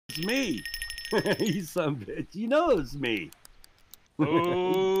it's me. You son of a bitch. You know it's me.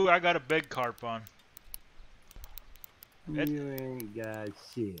 Oh, I got a big carp on. You ain't got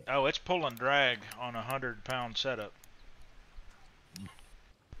shit. Oh, it's pulling drag on a 100-pound setup.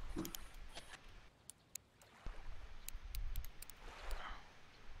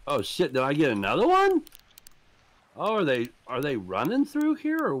 Oh shit! Did I get another one? Oh, are they running through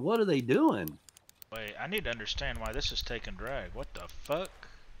here or what are they doing? Wait, I need to understand why this is taking drag. What the fuck?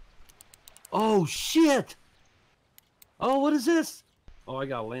 Oh shit! Oh, what is this? Oh, I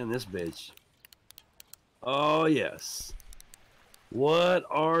gotta land this bitch. Oh yes. What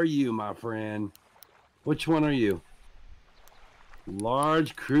are you, my friend? Which one are you?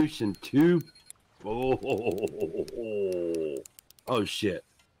 Large crucian two. Oh, oh shit!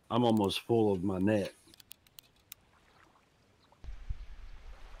 I'm almost full of my net.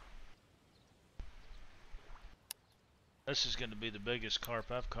 This is going to be the biggest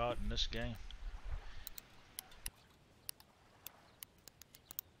carp I've caught in this game.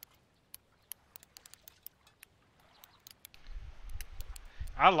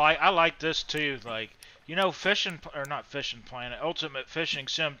 I like this too. Like, you know, not Fishing Planet, Ultimate Fishing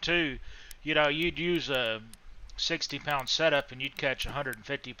Sim 2. You know, you'd use a 60-pound setup and you'd catch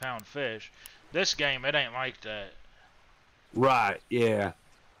 150-pound fish. This game, it ain't like that. Right? Yeah.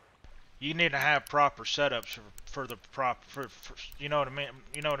 You need to have proper setups for the you know what I mean.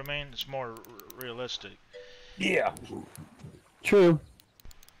 You know what I mean. It's more realistic. Yeah. True.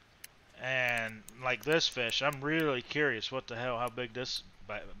 And like this fish, I'm really curious what the hell, how big this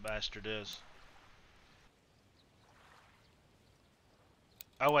bastard is.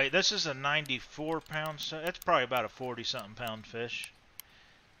 Oh wait, this is a 94-pound. That's probably about a 40-something pound fish.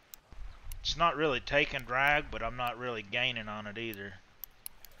 It's not really taking drag, but I'm not really gaining on it either.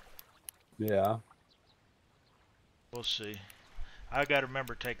 Yeah. We'll see. I gotta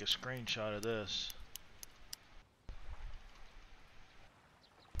remember to take a screenshot of this.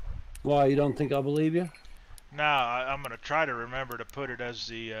 Why, you don't think I'll believe you? No, I'm gonna try to remember to put it as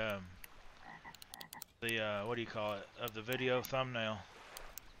the what do you call it, of the video thumbnail.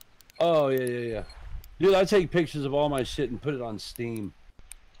 Oh yeah. Dude, I take pictures of all my shit and put it on Steam.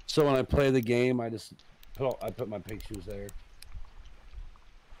 So when I play the game, I just put my pictures there.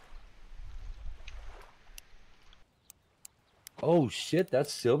 Oh shit,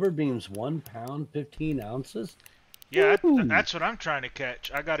 that's silver beams, 1 pound, 15 ounces. Yeah, that's what I'm trying to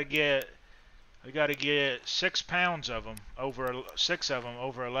catch. I gotta get 6 pounds of them, over 6 of them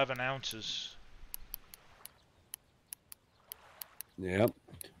over 11 ounces. Yep.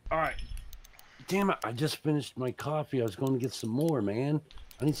 All right. Damn it! I just finished my coffee. I was going to get some more, man.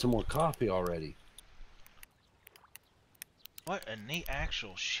 I need some more coffee already. What a neat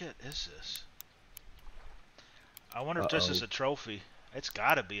actual shit is this? I wonder if this is a trophy. It's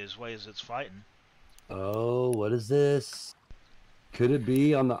gotta be as way as it's fighting. Oh, what is this? Could it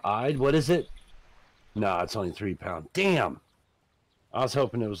be on the eye? What is it? No, it's only 3 pounds. Damn. I was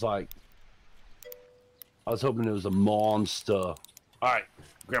hoping it was like. I was hoping it was a monster. All right,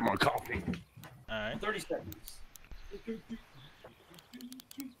 grab my coffee. All right. 30 seconds.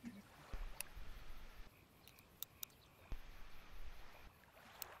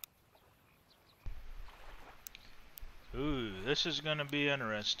 Ooh, this is gonna be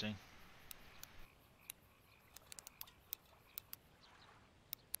interesting.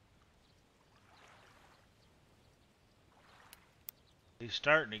 He's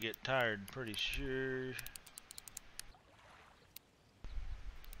starting to get tired, pretty sure.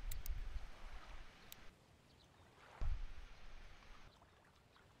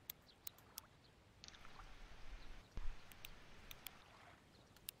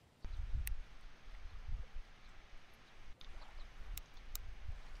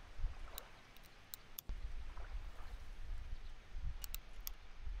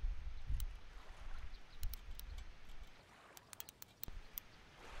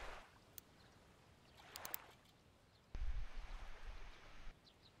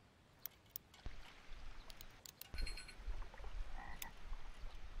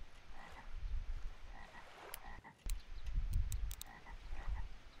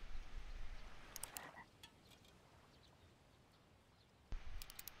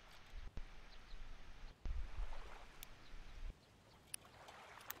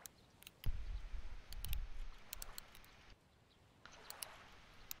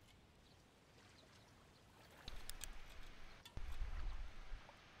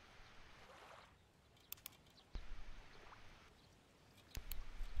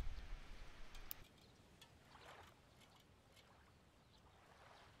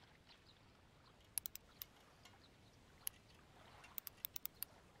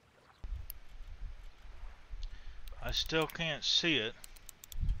 I still can't see it.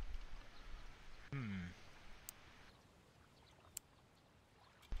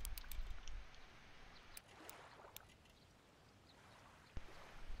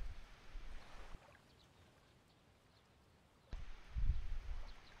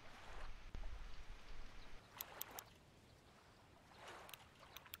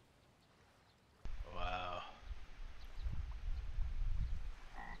 Wow.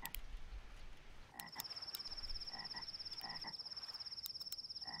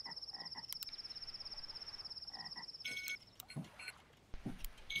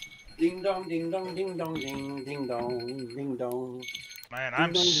 Ding dong, ding dong, ding dong, ding dong, ding dong. Man,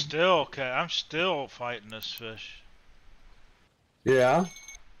 Ding dong. I'm still fighting this fish. Yeah.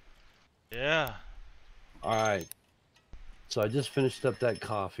 Yeah. All right. So I just finished up that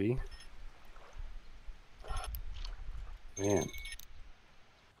coffee. Man,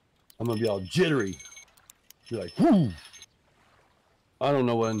 I'm gonna be all jittery. Be like, whoo! I don't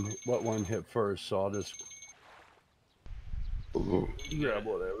know what one hit first, so I'll just grab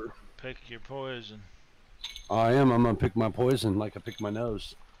whatever. Pick your poison. I am. I'm gonna pick my poison like I pick my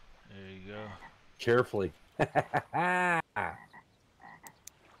nose. There you go. Carefully. I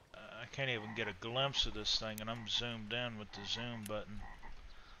can't even get a glimpse of this thing, and I'm zoomed in with the zoom button.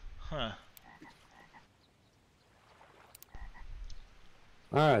 Huh.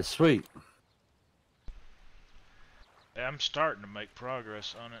 All right, sweet. I'm starting to make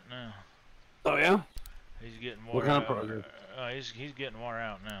progress on it now. Oh yeah. He's getting more. What kind of progress? He's getting more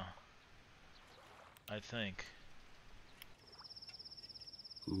out now. I think.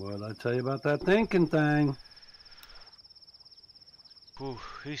 What'd I tell you about that thinking thing? Whew,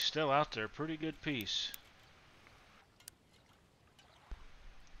 he's still out there. Pretty good piece.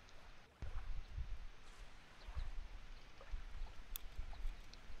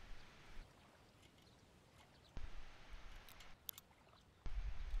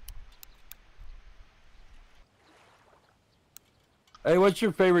 Hey, what's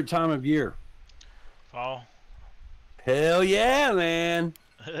your favorite time of year? Fall. Hell yeah, man.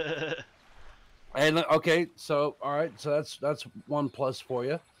 And okay, so all right, so that's one plus for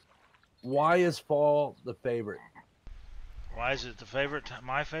you. Why is fall the favorite? Why is it the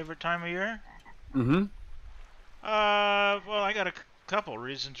my favorite time of year? Mm-hmm. Well, I got a couple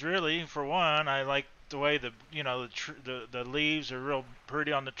reasons really. For one, I like the way the leaves are real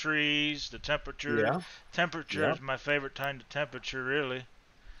pretty on the trees. The temperature, Yeah. is my favorite time to temperature really.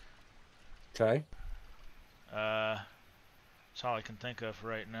 Okay. That's all I can think of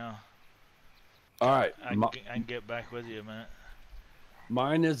right now. All right. I can get back with you a minute.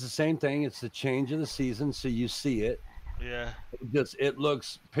 Mine is the same thing. It's the change of the season, so you see it. Yeah. It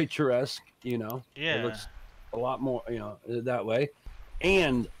looks picturesque, you know. Yeah. It looks a lot more, you know, that way.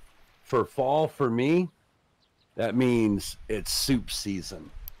 And for fall, for me, that means it's soup season.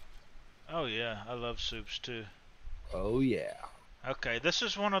 Oh yeah, I love soups too. Oh yeah. Okay, this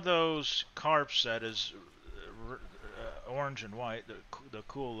is one of those carps that is orange and white, the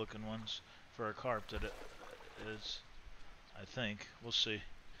cool looking ones for a carp that it is. I think we'll see.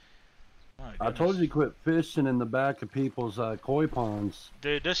 I told you to quit fishing in the back of people's koi ponds.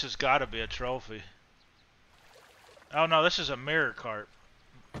 Dude, this has got to be a trophy. Oh no, this is a mirror carp.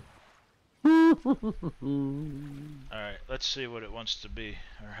 Alright, let's see what it wants to be,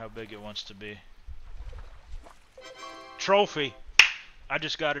 or how big it wants to be. Trophy! I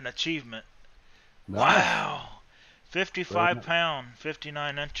just got an achievement. Nice. Wow! 55 pound,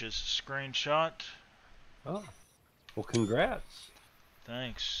 59 inches. Screenshot. Oh. Well, congrats.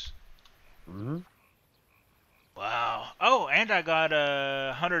 Thanks. Mm-hmm. Wow. Oh, and I got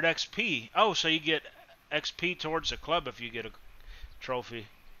 100 XP. Oh, so you get XP towards the club if you get a trophy.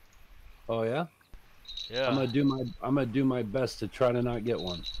 Oh yeah. Yeah. I'm gonna do my best to try to not get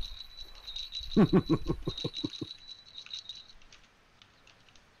one.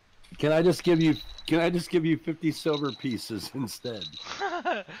 Can I just give you 50 silver pieces instead?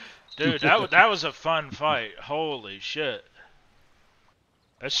 Dude, that was a fun fight. Holy shit.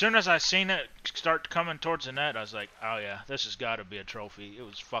 As soon as I seen it start coming towards the net, I was like, oh yeah, this has got to be a trophy. It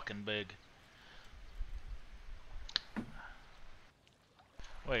was fucking big.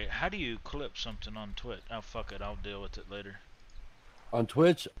 Wait, how do you clip something on Twitch? Oh, fuck it, I'll deal with it later. On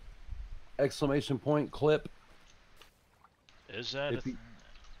Twitch, ! clip. Is that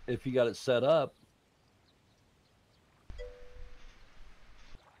if you got it set up?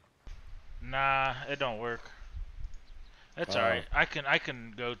 Nah, it don't work. That's alright. I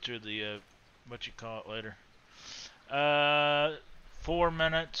can go through the what you call it later. 4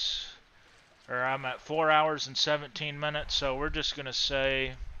 minutes, or I'm at 4 hours and 17 minutes. So we're just gonna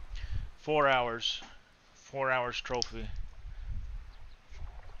say 4 hours. 4 hours trophy.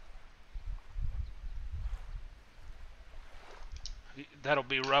 That'll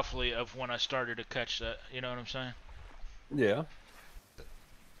be roughly of when I started to catch that. You know what I'm saying? Yeah.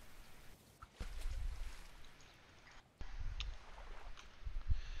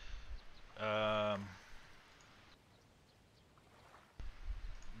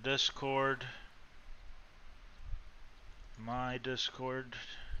 Discord. My Discord.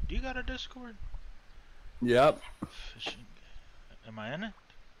 Do you got a Discord? Yep. Fishing. Am I in it?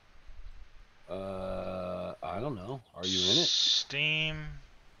 I don't know. Are you in it? Steam.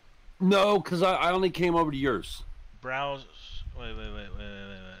 No, because I only came over to yours. Browse. Wait.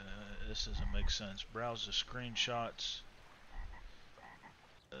 This doesn't make sense. Browse the screenshots.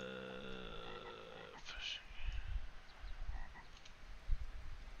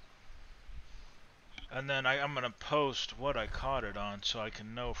 And then I'm gonna post what I caught it on so I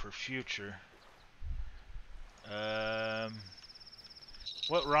can know for future.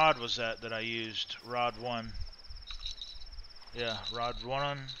 What rod was that I used? Rod 1. Yeah, rod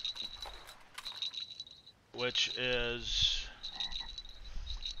 1. Which is...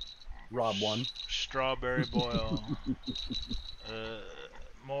 Rod 1. Strawberry boil.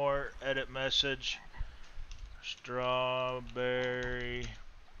 More edit message. Strawberry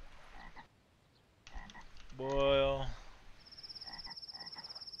boil.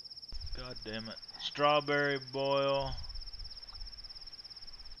 God damn it. Strawberry boil.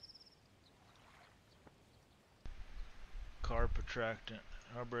 Carp attractant.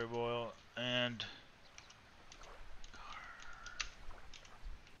 Strawberry boil and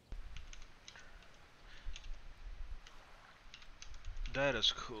that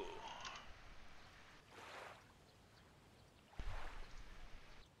is cool.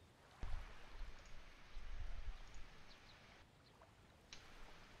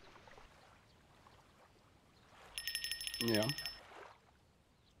 Yeah.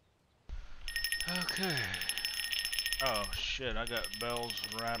 Okay. Oh shit, I got bells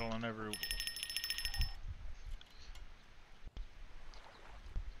rattling everywhere.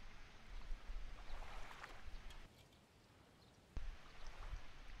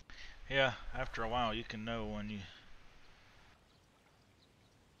 Yeah, after a while you can know when you...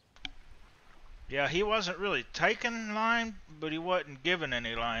 Yeah, he wasn't really taking line, but he wasn't giving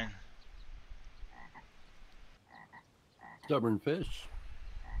any line. Stubborn fish.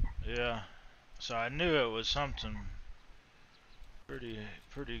 Yeah, so I knew it was something pretty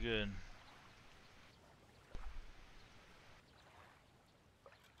good.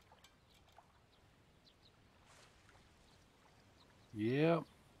 Yep.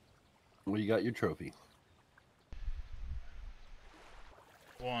 Well, you got your trophy.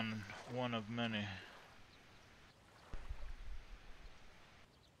 One of many.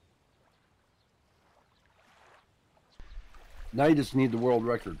 Now you just need the world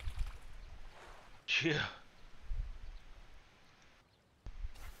record. Yeah.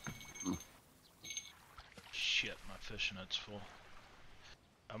 Shit, my fishing net's full.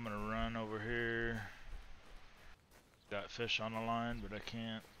 I'm gonna run over here. Got fish on the line, but I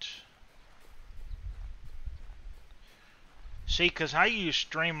can't. See, because I use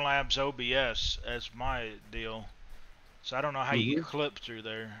Streamlabs OBS as my deal. So I don't know how you clip through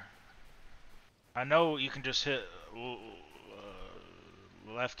there. I know you can just hit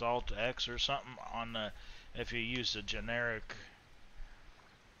left alt X or something on the, if you use the generic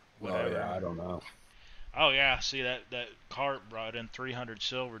whatever. Oh yeah, I don't know. Oh yeah, see that cart brought in 300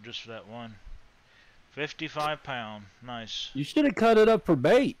 silver just for that one. 55 pound, nice. You should have cut it up for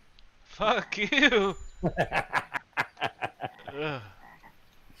bait. Fuck you.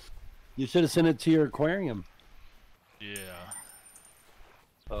 You should have sent it to your aquarium. Yeah.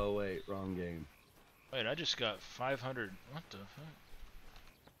 Oh wait, wrong game. Wait, I just got 500. What the fuck?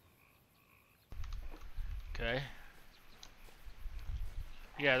 Okay.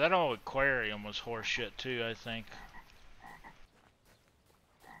 Yeah, that old aquarium was horse shit too, I think.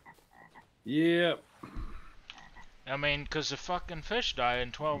 Yep. I mean, 'cause the fucking fish die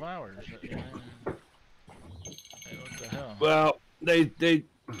in 12 hours. Hey, what the hell? Well, they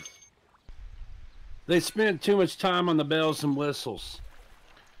spent too much time on the bells and whistles.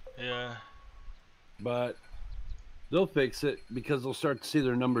 Yeah. But they'll fix it because they'll start to see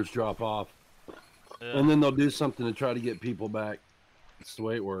their numbers drop off. Yeah. And then they'll do something to try to get people back. It's the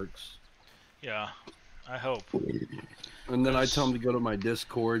way it works. Yeah, I hope. And then I tell them to go to my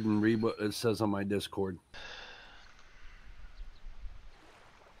Discord and read what it says on my Discord.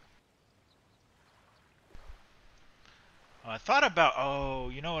 I thought about, oh,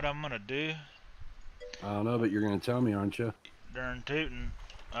 you know what I'm gonna do? I don't know, but you're going to tell me, aren't you? Darn tootin'.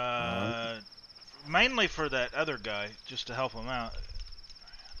 mainly for that other guy, just to help him out.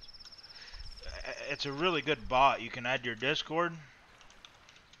 It's a really good bot you can add to your Discord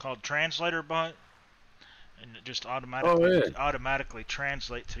called Translator Bot, and it just Oh yeah. automatically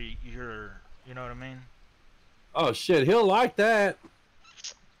translate to your, you know what I mean? Oh shit, he'll like that.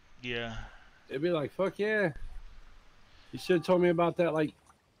 Yeah. It'd be like, fuck yeah. You should have told me about that like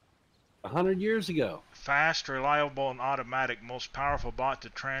 100 years ago. Fast, reliable, and automatic, most powerful bot to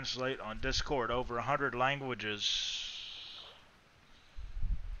translate on Discord over 100 languages.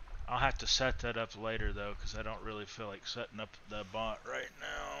 I'll have to set that up later though, because I don't really feel like setting up the bot right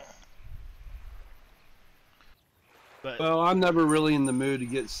now. But Well, I'm never really in the mood to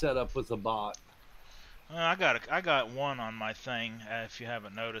get set up with a bot. I got one on my thing. If you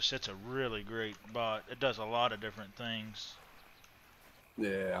haven't noticed, it's a really great bot. It does a lot of different things.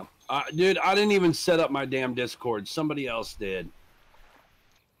 Yeah. Dude, I didn't even set up my damn Discord. Somebody else did.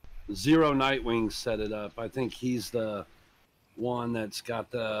 Zero Nightwing set it up. I think he's the one that's got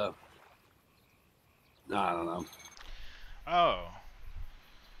the... I don't know. Oh.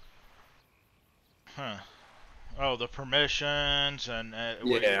 Huh. Oh, the permissions and...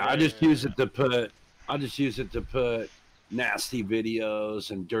 yeah, I just use it to put... I just use it to put nasty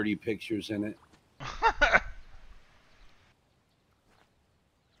videos and dirty pictures in it.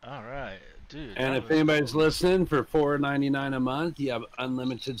 All right, dude. And if anybody's listening, for $4.99 a month, you have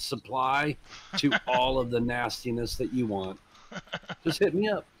unlimited supply to all of the nastiness that you want. Just hit me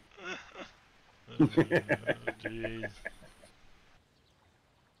up. Oh, jeez.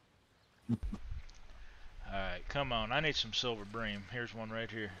 All right, come on. I need some silver bream. Here's one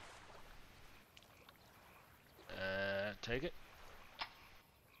right here. Take it.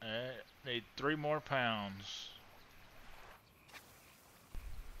 Need 3 more pounds.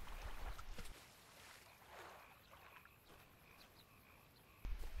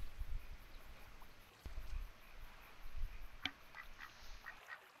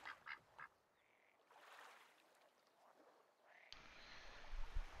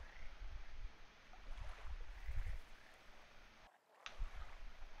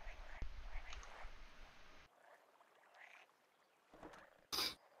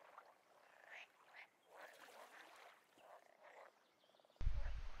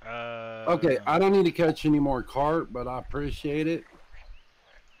 Okay, I don't need to catch any more carp, but I appreciate it.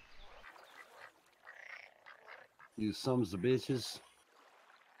 You sons of bitches.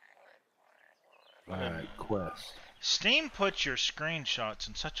 Alright, quest. Steam puts your screenshots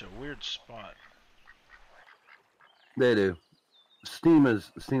in such a weird spot. They do. Steam's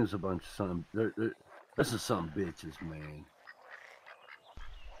a bunch of some. This is some bitches, man.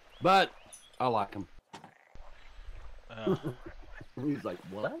 But I like them. He's like,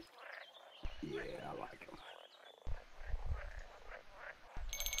 what? Yeah, I like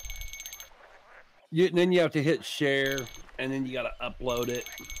them. Then you have to hit share, and then you got to upload it.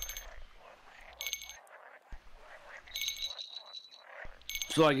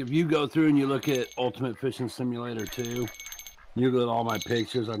 So, like, if you go through and you look at Ultimate Fishing Simulator 2, you look at all my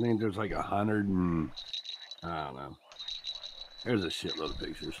pictures. I think there's like 100 and I don't know. There's a shitload of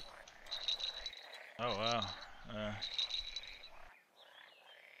pictures. Oh wow.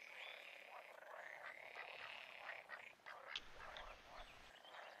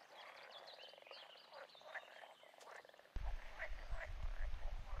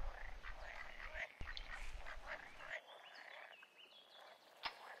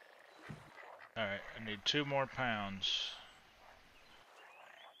 Alright, I need 2 more pounds.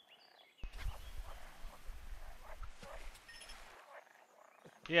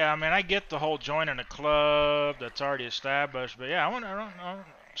 Yeah, I mean, I get the whole joining a club that's already established, but yeah, I want to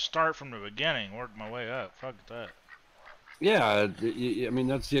start from the beginning, work my way up. Fuck that. Yeah, I mean,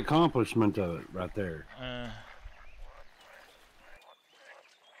 that's the accomplishment of it right there.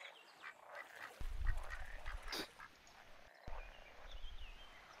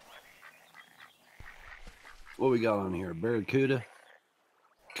 What we got on here? Barracuda?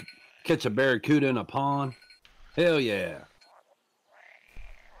 Catch a barracuda in a pond? Hell yeah.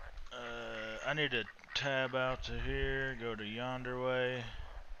 I need to tab out to here, go to yonder way.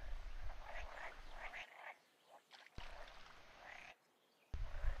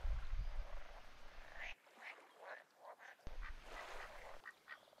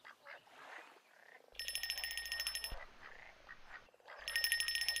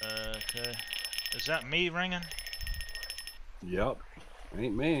 Okay. Is that me ringing? Yep.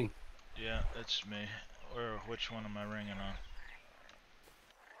 Ain't me. Yeah, it's me. Or which one am I ringing on?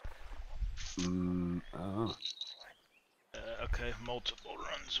 Okay, multiple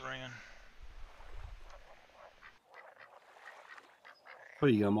runs ringing.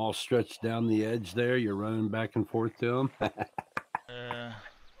 What, you got them all stretched down the edge there? You're running back and forth to them?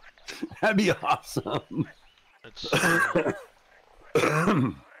 That'd be awesome. Let's see.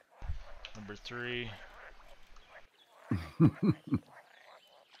 Number 3.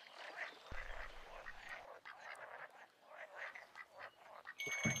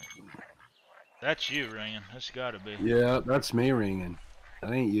 That's you ringing. That's gotta be. Yeah, that's me ringing.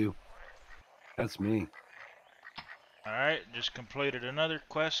 That ain't you. That's me. Alright, just completed another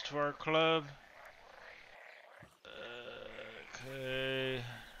quest for our club. Okay.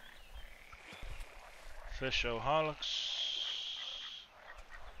 Fishaholics.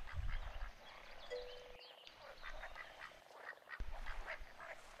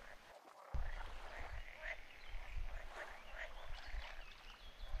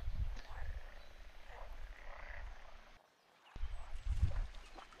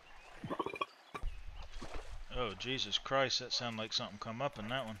 Oh, Jesus Christ, that sounded like something come up in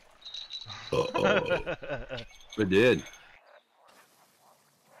that one. It did.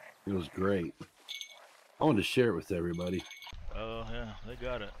 It was great. I wanted to share it with everybody. Oh, yeah, they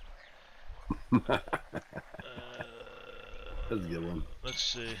got it. That's a good one. Let's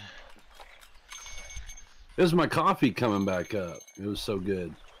see. This is my coffee coming back up. It was so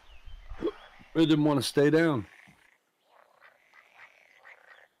good. It didn't want to stay down.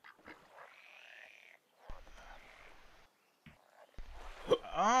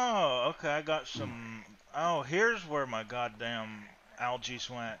 Oh, okay, I got some... Oh, here's where my goddamn algae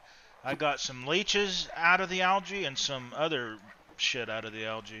went. I got some leeches out of the algae and some other shit out of the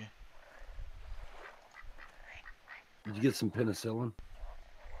algae. Did you get some penicillin?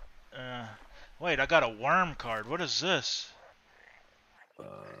 Wait, I got a worm card. What is this?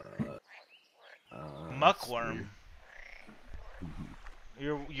 Muckworm.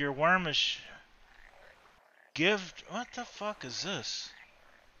 Your worm is... What the fuck is this?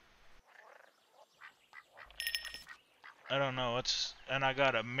 I don't know. And I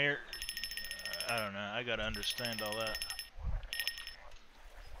got a mirror. I don't know. I gotta understand all that.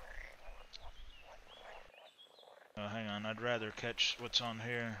 Oh, hang on. I'd rather catch what's on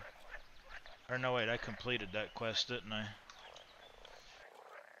here. Or no, wait. I completed that quest, didn't I?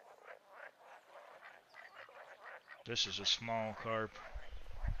 This is a small carp.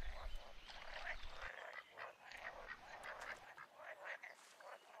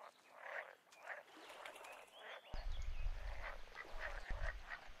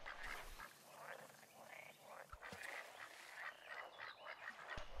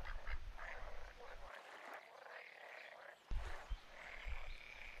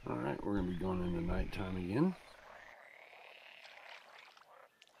 Alright, we're going to be going into nighttime again.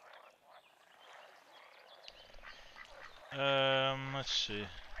 Let's see.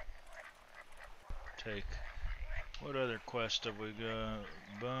 Take. What other quest have we got?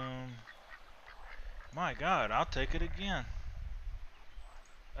 Boom. My God, I'll take it again.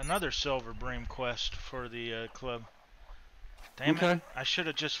 Another Silver Bream quest for the club. Damn it! I should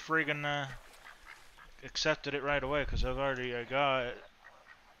have just friggin' accepted it right away because I've already got.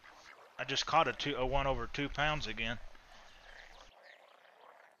 I just caught a 1 over 2 pounds again.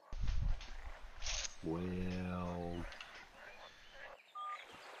 Well.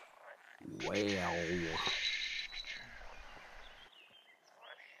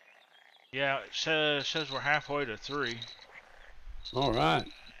 Yeah, it says we're halfway to 3. All right.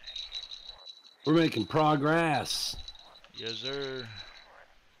 We're making progress. Yes, sir.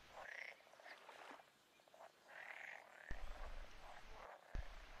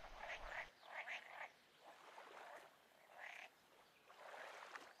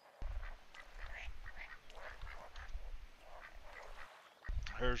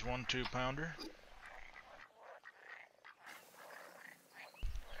 Here's 1 2-pounder.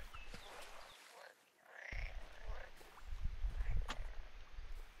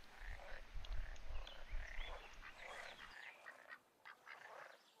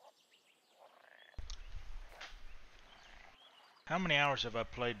 How many hours have I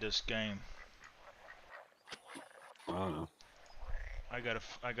played this game? I don't know. I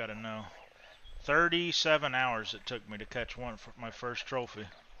gotta know. 37 hours it took me to catch one for my first trophy.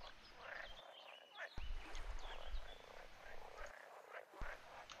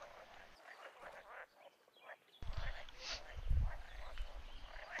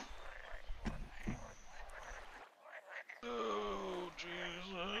 Oh,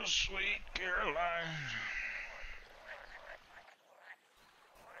 Jesus, sweet Caroline.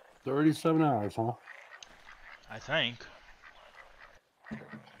 37 hours, huh? I think.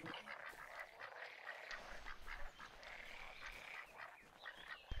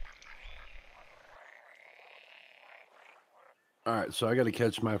 All right, so I got to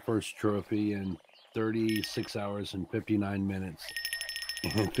catch my first trophy in 36 hours and 59 minutes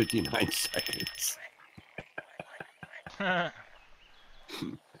and 59 seconds.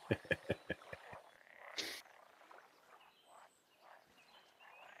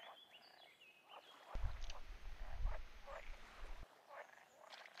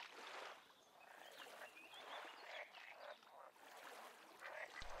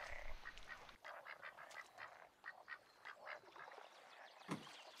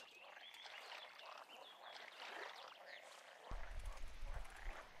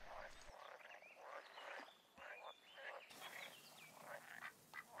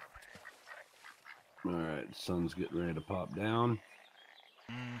 All right, sun's getting ready to pop down.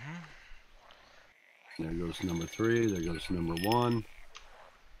 Mm-hmm. There goes number 3. There goes number 1.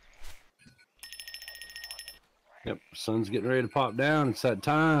 Yep, sun's getting ready to pop down. It's that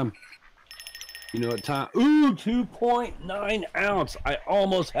time. You know what time? Ooh, 2.9 ounce. I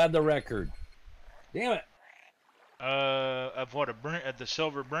almost had the record. Damn it. Of what, the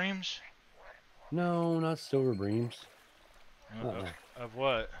silver breams? No, not silver breams. Of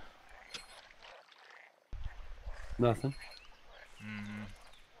what? Nothing. Mm-hmm.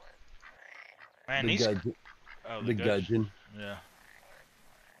 Man, The these... gudgeon. Oh, the gudgeon. Yeah.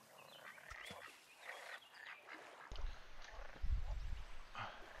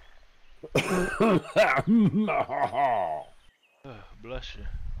 Bless you.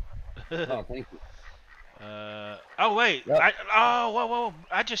 Oh, thank you. Oh wait. Yep. Whoa.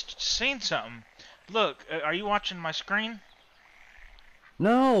 I just seen something. Look, are you watching my screen?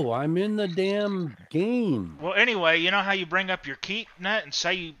 No, I'm in the damn game. Well, anyway, you know how you bring up your keep net and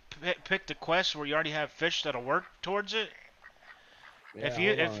say you pick the quest where you already have fish that'll work towards it?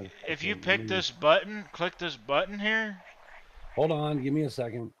 Yeah, If you pick this button, click this button here. Hold on, give me a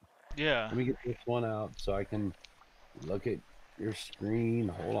second. Yeah. Let me get this one out so I can look at your screen.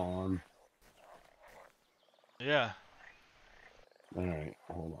 Hold on. Yeah. All right,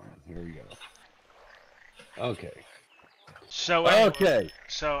 hold on. Here we go. Okay. So anyway, okay.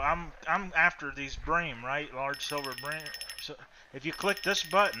 So I'm after these bream, right? Large silver bream. So if you click this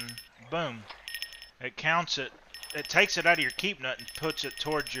button, boom, it counts it. It takes it out of your keep nut and puts it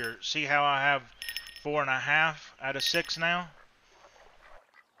towards your. See how I have 4.5 out of 6 now?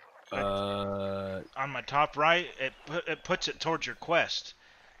 On my top right, it puts it towards your quest,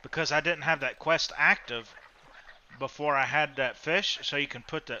 because I didn't have that quest active before I had that fish, so you can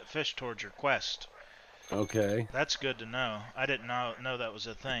put that fish towards your quest. Okay. That's good to know. I didn't know that was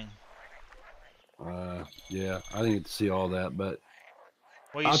a thing. Yeah, I didn't get to see all that, but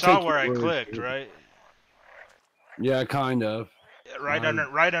well, you saw where I clicked, right? Yeah, kind of. Right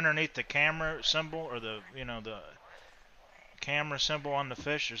underneath the camera symbol, or the camera symbol on the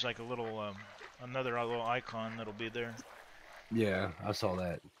fish, there's like a little another little icon that'll be there. Yeah, I saw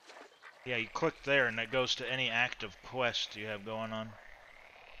that. Yeah, you click there and that goes to any active quest you have going on.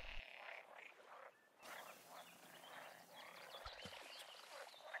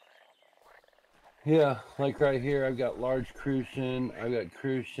 Yeah, like right here, I've got large crucian. I've got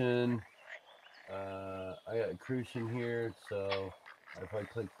crucian. I got crucian here. So if I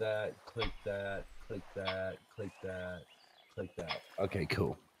click that, click that, click that, click that, click that. Okay,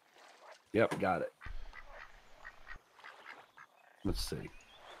 cool. Yep, got it. Let's see.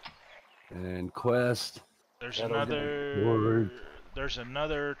 And quest. There's another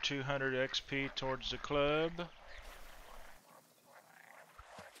 200 XP towards the club.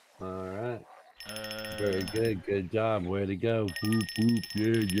 All right. Very good. Good job. Way to go. Whoop, whoop.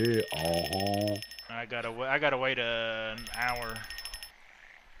 Yeah. I gotta wait an hour.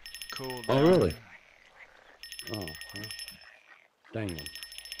 Cool down. Oh, really? Oh, huh. Dang.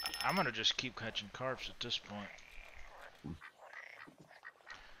 I'm gonna just keep catching carps at this point.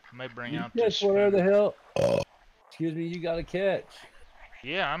 I may bring out this. Where the hell? Excuse me. You got to catch.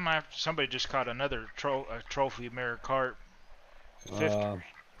 Yeah, somebody just caught another trophy mirror carp.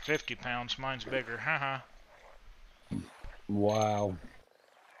 50 pounds. Mine's bigger. Haha. Wow.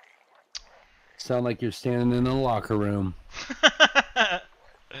 Sound like you're standing in the locker room.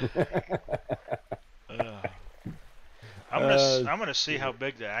 I'm gonna see how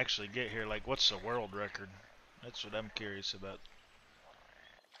big they actually get here. Like, what's the world record? That's what I'm curious about.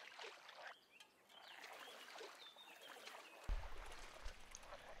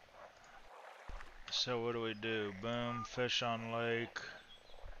 So what do we do? Boom, fish on lake.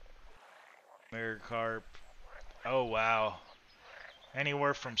 Mirror carp. Oh wow.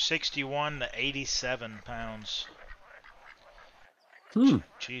 Anywhere from 61 to 87 pounds.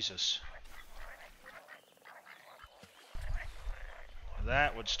 Jesus.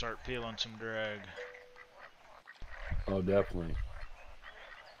 That would start peeling some drag. Oh, definitely.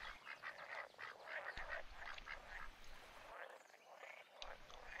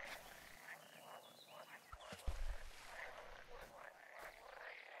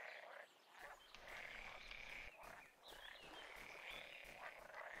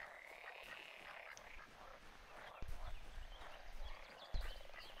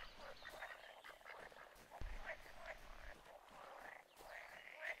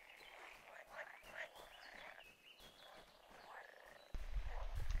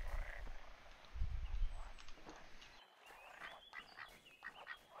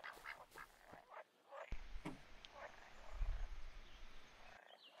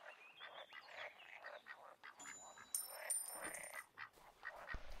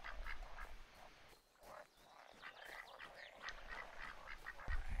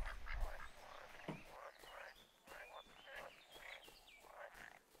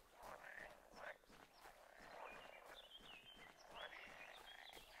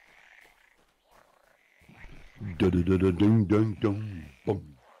 Ding ding dong.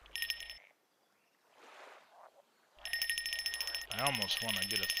 Boom. I almost want to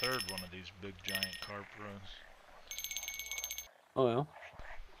get a third one of these big giant carp rods. Oh well.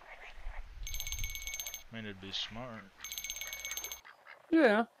 I mean, it'd be smart.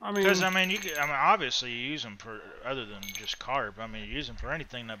 Yeah, I mean. Because I mean, obviously you use them for other than just carp. I mean, you use them for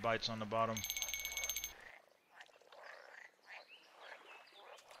anything that bites on the bottom.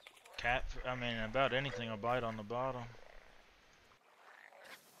 I mean, about anything will bite on the bottom.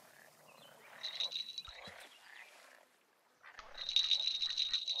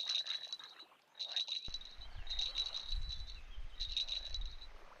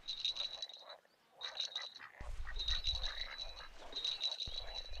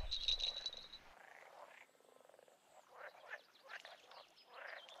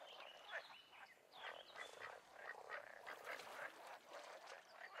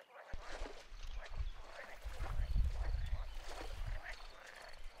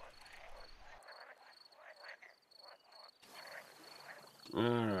 All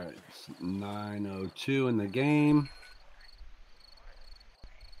right, 9:02 in the game.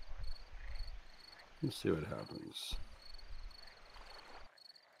 Let's see what happens.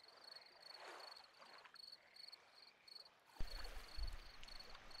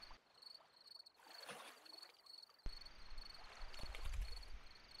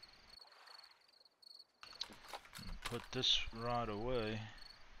 Put this rod away.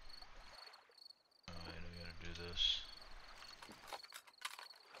 Oh wait, I gotta do this.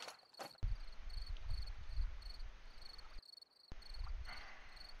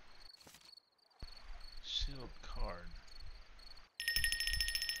 Sealed card.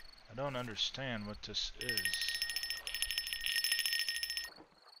 I don't understand what this is.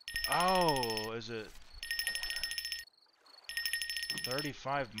 Oh, is it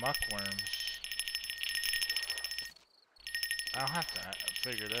 35 muckworms? I'll have to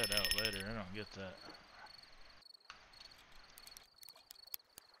figure that out later. I don't get that.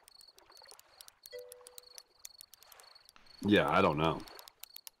 Yeah, I don't know.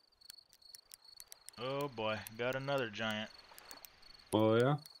 Oh boy, got another giant. Oh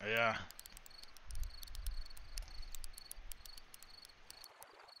yeah. Yeah.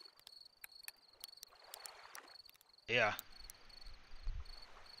 Yeah.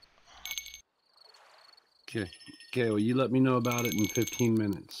 Okay. Okay. Well, you let me know about it in 15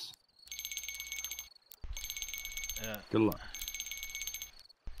 minutes. Yeah. Good luck.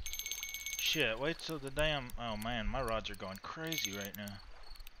 Shit, wait till the damn... Oh man, my rods are going crazy right now.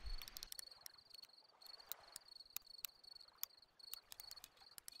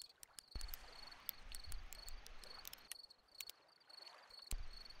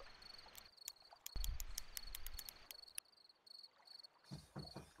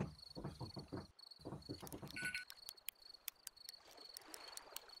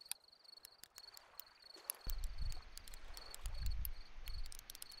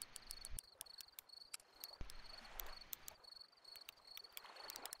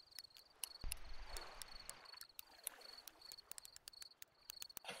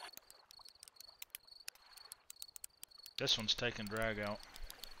 This one's taking drag out.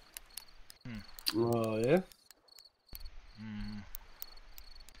 Oh yeah.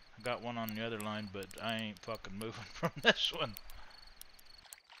 I got one on the other line, but I ain't fucking moving from this one.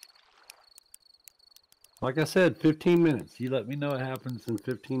 Like I said, 15 minutes. You let me know what happens in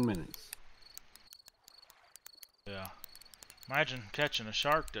 15 minutes. Yeah. Imagine catching a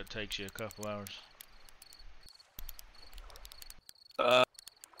shark that takes you a couple hours.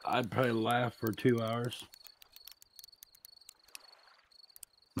 I'd probably laugh for 2 hours.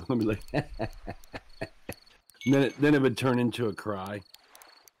 I'd be like, then it would turn into a cry.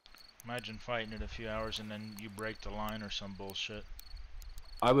 Imagine fighting it a few hours and then you break the line or some bullshit.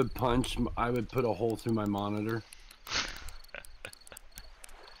 I would punch. I would put a hole through my monitor.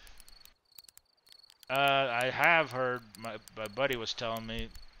 I have heard, my buddy was telling me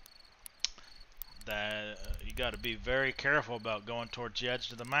that you got to be very careful about going towards the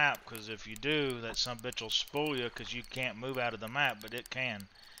edge of the map, because if you do, that some bitch will spool you because you can't move out of the map, but it can.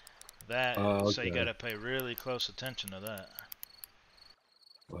 That Okay. So you got to pay really close attention to that.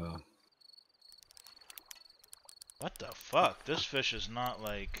 Well, What the fuck? This fish is not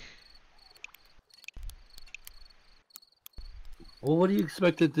like... well, what do you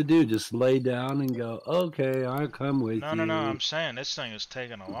expect it to do? Just lay down and go, okay, I'll come with you. No, I'm saying this thing is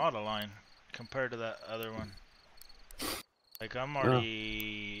taking a lot of line compared to that other one. Like, I'm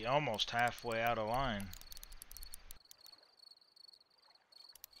already almost halfway out of line.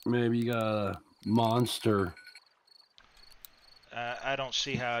 Maybe you got a monster. I don't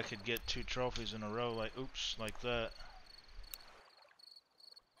see how I could get 2 trophies in a row like, oops, like that.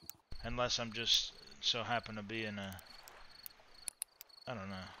 Unless I'm just so happen to be in a, I don't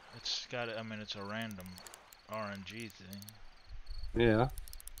know. It's got, I mean, it's a random RNG thing. Yeah.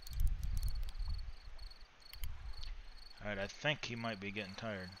 Alright, I think he might be getting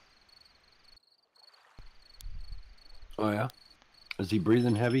tired. Oh yeah. Is he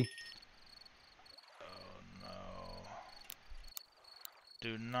breathing heavy? Oh no.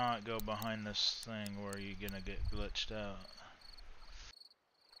 Do not go behind this thing where you're gonna get glitched out.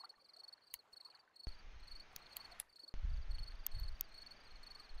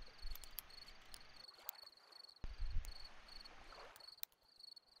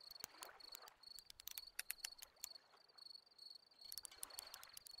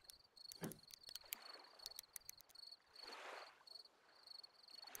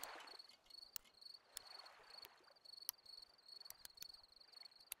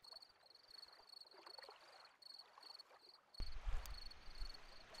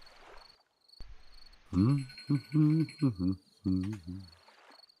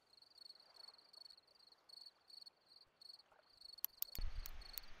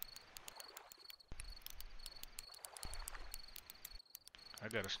 I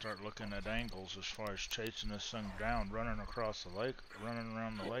gotta start looking at angles as far as chasing this thing down, running across the lake, running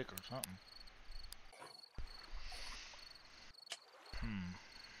around the lake or something.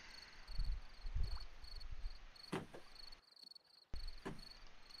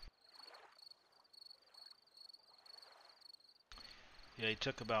 Yeah, he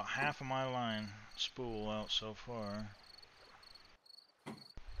took about half of my line spool out so far.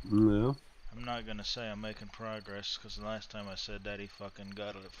 No. I'm not gonna say I'm making progress, because the last time I said that he fucking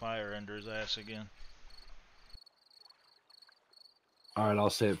got a fire under his ass again. Alright, I'll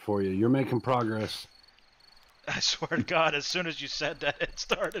say it for you. You're making progress. I swear to God, as soon as you said that, it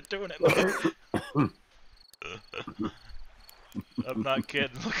started doing it. Look I'm not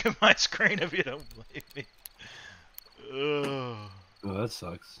kidding. Look at my screen if you don't believe me. Ugh. Oh, that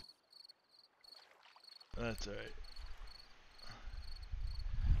sucks. That's alright.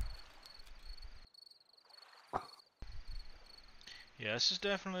 Yeah, this is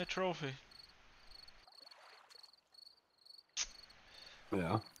definitely a trophy.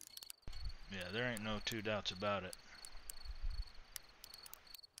 Yeah. Yeah, there ain't no 2 doubts about it.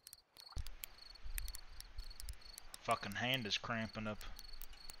 Fucking hand is cramping up.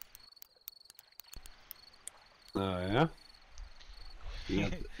 Oh yeah.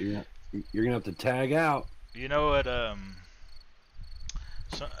 You're gonna have to tag out. You know what?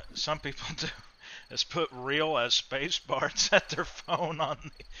 Some people do is put real as space bar and set their phone on,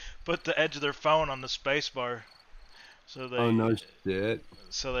 put the edge of their phone on the space bar, so they. Oh no shit.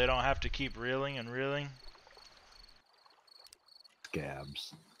 So they don't have to keep reeling and reeling.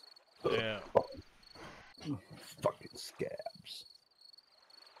 Scabs. Yeah. Fucking scabs.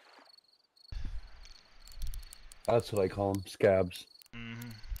 That's what I call them, scabs.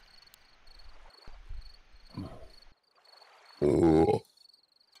 Mhm. Oh.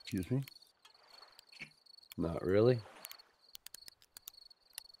 Excuse me? Not really.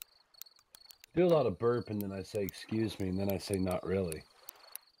 Do a lot of burp and then I say excuse me and then I say not really.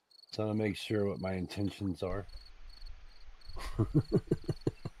 So I make sure what my intentions are.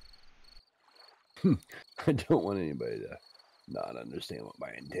 I don't want anybody to not understand what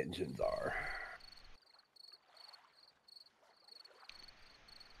my intentions are.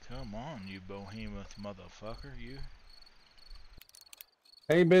 Come on, you behemoth motherfucker, you.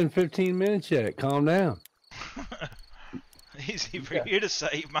 Ain't been 15 minutes yet. Calm down. Easy for you to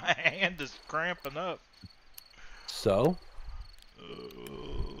say. My hand is cramping up. So?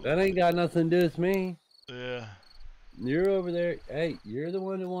 That ain't got nothing to do with me. Yeah. You're over there. Hey, you're the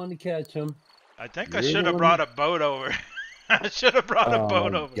one that wanted to catch him. I think I should have brought a boat over. I should have brought a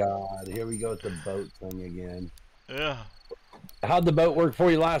boat over. Oh, God. Here we go with the boat thing again. Yeah. How'd the boat work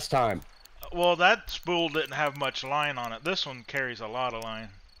for you last time? Well, that spool didn't have much line on it. This one carries a lot of line.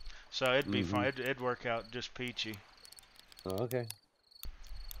 So it'd be fine. It'd work out just peachy. Oh, okay.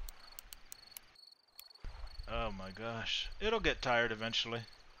 Oh my gosh. It'll get tired eventually.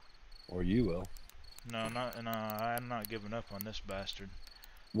 Or you will. No, I'm not giving up on this bastard.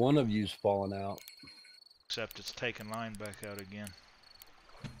 One of you's falling out. Except it's taking line back out again.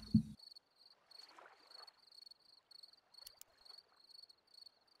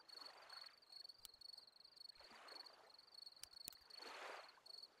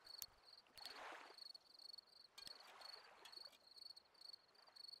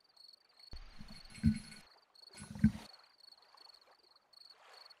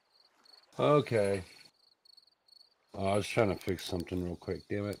 Okay. Oh, I was trying to fix something real quick.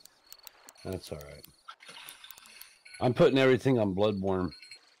 Damn it. That's all right. I'm putting everything on Bloodborne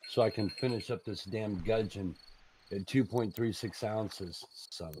so I can finish up this damn gudgeon at 2.36 ounces.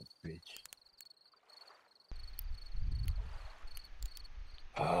 Son of a bitch.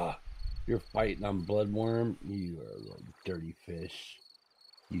 Ah, you're fighting on Bloodworm. You are a little dirty fish.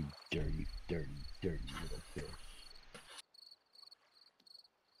 You dirty, dirty, dirty little fish.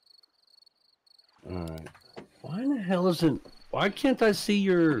 Alright. Why in the hell isn't... Why can't I see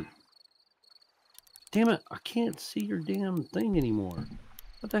your... Damn it, I can't see your damn thing anymore.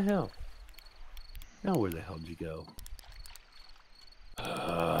 What the hell? Now where the hell did you go?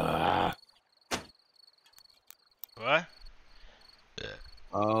 What?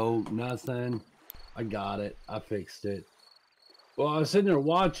 Oh, nothing. I got it. I fixed it. Well, I was sitting there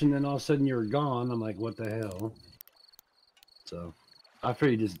watching, and all of a sudden you were gone. I'm like, what the hell? So, I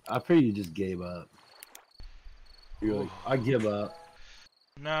figured you just gave up. You're like, I give up.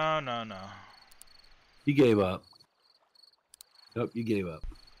 No, no, no. You gave up. Nope, you gave up.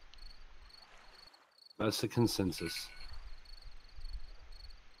 That's the consensus.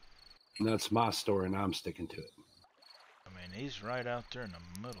 And that's my story, and I'm sticking to it. I mean, he's right out there in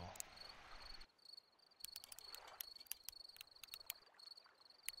the middle.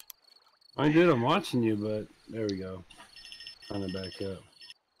 I did. I'm watching you, but there we go. Trying to back up.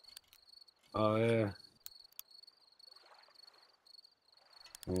 Oh yeah.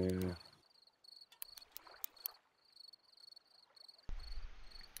 Yeah.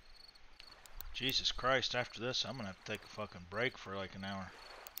 Jesus Christ, after this, I'm gonna have to take a fucking break for like an hour.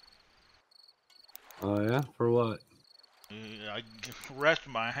 Oh yeah? For what? I rest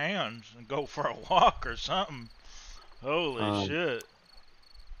my hands and go for a walk or something. Holy shit.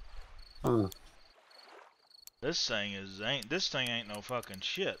 Huh. This thing ain't no fucking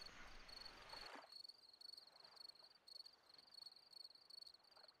shit.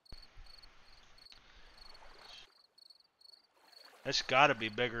 It's gotta be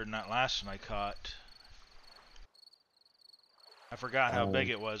bigger than that last one I caught. I forgot how big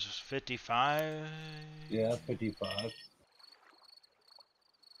it was. 55? Yeah, 55.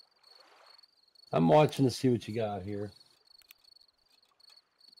 I'm watching to see what you got here.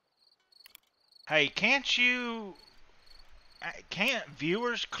 Hey, can't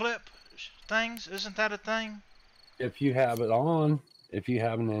viewers clip things? Isn't that a thing? If you have it on, if you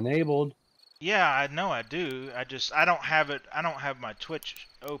haven't enabled. Yeah, I know I do. I don't have it. I don't have my Twitch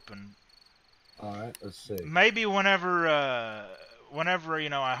open. All right, let's see. Maybe whenever you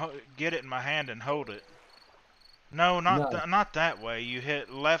know I get it in my hand and hold it. No, not that way. You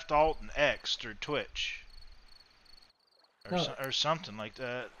hit left Alt and X through Twitch, or something like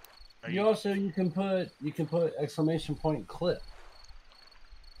that. You can put exclamation point clip.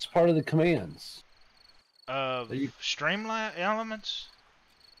 It's part of the commands. Streamlabs Elements.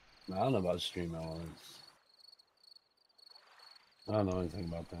 I don't know about Stream Elements. I don't know anything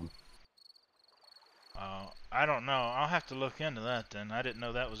about them. I don't know. I'll have to look into that then. I didn't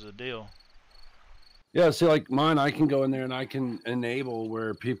know that was a deal. Yeah, see, like mine, I can go in there and I can enable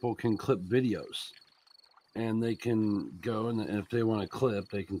where people can clip videos. And they can go, and if they want to clip,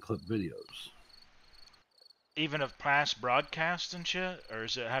 they can clip videos. Even of past broadcasts and shit? Or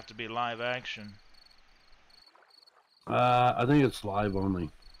does it have to be live action? I think it's live only.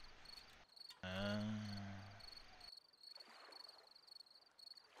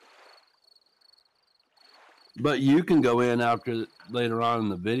 But you can go in later on in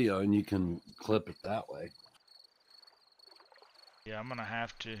the video and you can clip it that way. Yeah, I'm gonna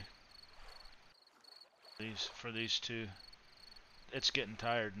have to. For these two. It's getting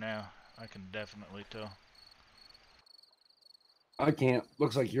tired now. I can definitely tell. I can't.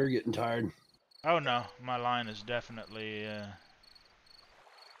 Looks like you're getting tired. Oh no, my line is definitely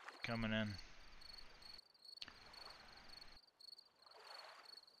coming in.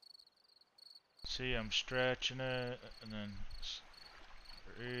 See, I'm stretching it and then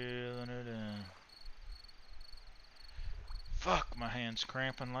reeling it in. Fuck, my hand's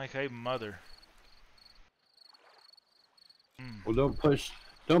cramping like a mother. Well,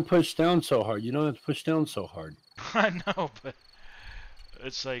 don't push down so hard. You don't have to push down so hard. I know, but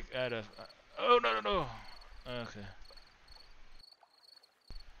it's like oh no. Okay.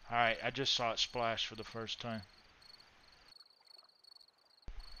 Alright, I just saw it splash for the first time.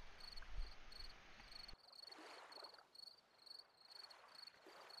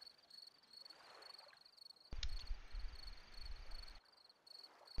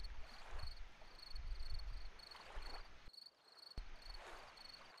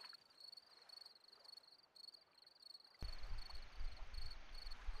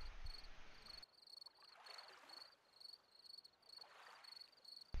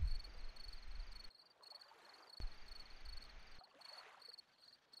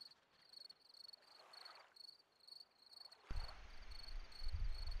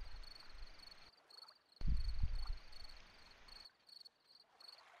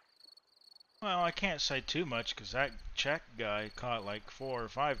 Well, I can't say too much because that Czech guy caught like 4 or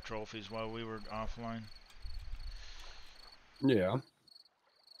 5 trophies while we were offline. Yeah.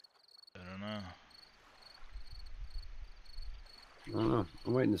 I don't know. I don't know.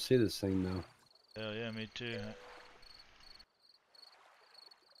 I'm waiting to see this thing though. Hell yeah, me too.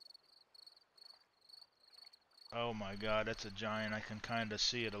 Oh my god, that's a giant. I can kind of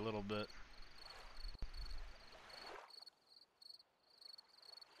see it a little bit.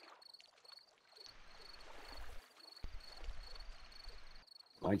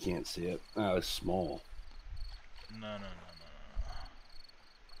 I can't see it. Oh, it's small. No.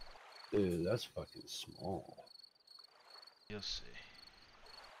 Dude, that's fucking small. You'll see.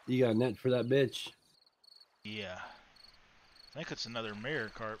 You got a net for that bitch? Yeah. I think it's another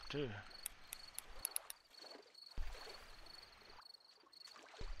mirror carp too.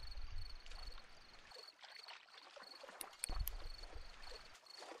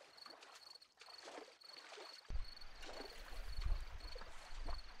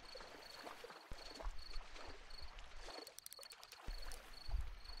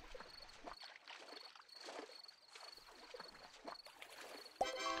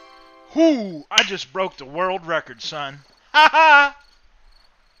 Whoo! I just broke the world record, son. Ha ha!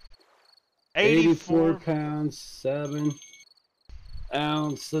 84 pounds, 7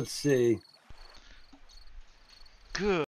 ounce. Let's see. Good.